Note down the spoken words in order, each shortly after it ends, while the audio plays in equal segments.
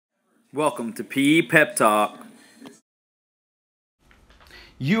Welcome to PE Pep Talk.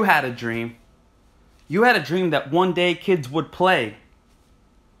 You had a dream. You had a dream that one day kids would play.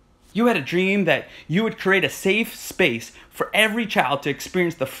 You had a dream that you would create a safe space for every child to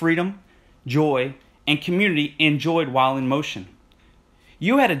experience the freedom, joy, and community enjoyed while in motion.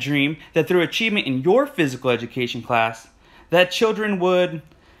 You had a dream that through achievement in your physical education class, that children would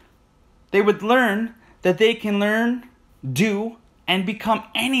learn that they can learn, do, and become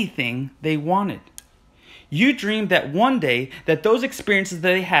anything they wanted. You dreamed that one day that those experiences that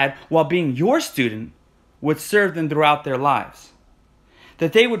they had while being your student would serve them throughout their lives.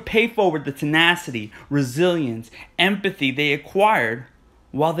 That they would pay forward the tenacity, resilience, empathy they acquired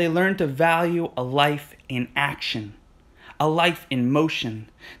while they learned to value a life in action, a life in motion.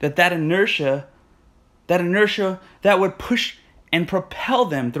 That inertia that would push and propel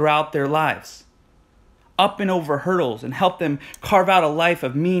them throughout their lives, up and over hurdles, and help them carve out a life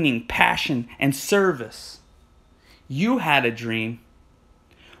of meaning, passion, and service. You had a dream.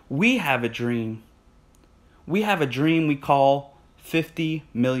 We have a dream. We have a dream we call 50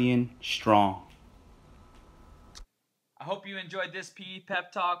 million strong. I hope you enjoyed this PE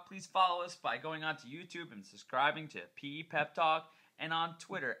Pep Talk. Please follow us by going onto YouTube and subscribing to PE Pep Talk, and on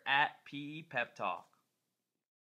Twitter at PE Pep Talk.